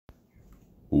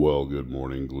Well, good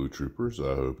morning, Glue Troopers.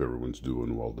 I hope everyone's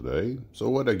doing well today. So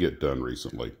what did I get done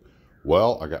recently?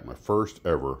 Well, I got my first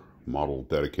ever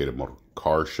dedicated model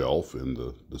car shelf in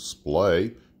the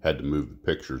display. Had to move the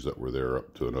pictures that were there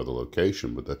up to another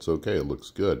location, but that's okay. It looks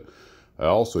good. I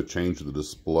also changed the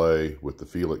display with the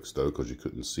Felix though, because you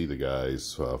couldn't see the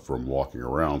guys from walking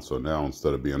around. So now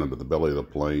instead of being under the belly of the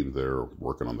plane, they're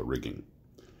working on the rigging.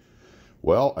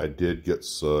 Well, I did get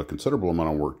a considerable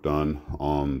amount of work done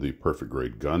on the Perfect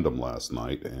Grade Gundam last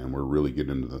night, and we're really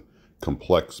getting into the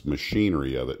complex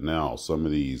machinery of it now. Some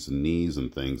of these knees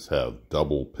and things have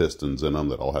double pistons in them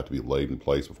that all have to be laid in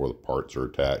place before the parts are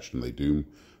attached, and they do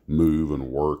move and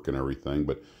work and everything.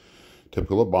 But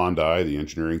typical of Bandai, the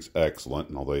engineering's excellent,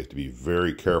 and although you have to be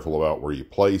very careful about where you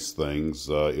place things,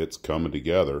 it's coming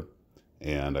together.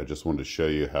 And I just wanted to show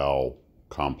you how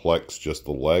complex just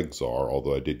the legs are,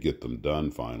 although I did get them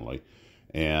done finally.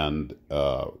 And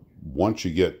once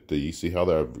you get you see how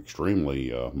they're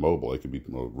extremely mobile. They could be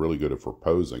really good for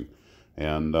posing,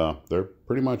 and they're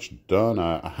pretty much done.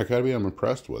 I gotta be, I'm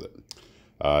impressed with it.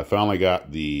 I finally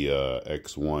got the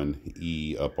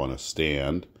X1E up on a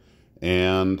stand,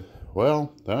 and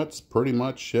well, that's pretty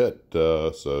much it.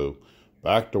 So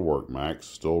back to work, Max.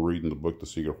 Still reading the book The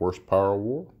Secret Horsepower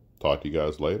War. Talk to you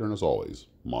guys later, and as always,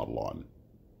 model on.